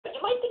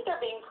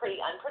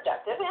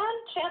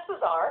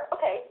are.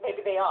 Okay,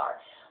 maybe they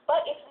are.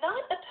 But it's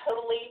not a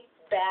totally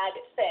bad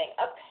thing.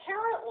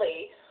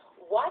 Apparently,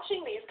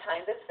 watching these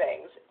kinds of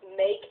things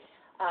make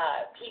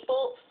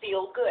people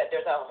feel good.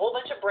 There's a whole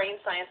bunch of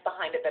brain science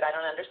behind it that I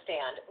don't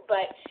understand.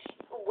 But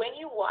when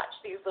you watch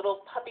these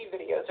little puppy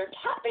videos or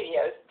cat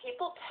videos,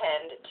 people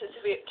tend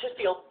to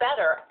feel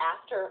better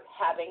after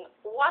having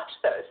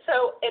watched those.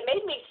 So it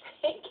made me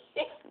think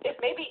if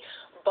maybe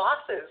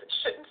bosses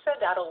shouldn't send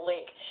out a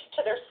link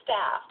to their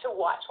staff to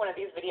watch one of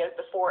these videos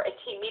before a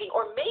team meeting,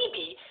 or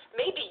maybe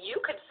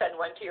you could send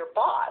one to your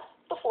boss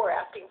before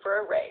asking for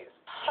a raise.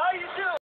 How you doing?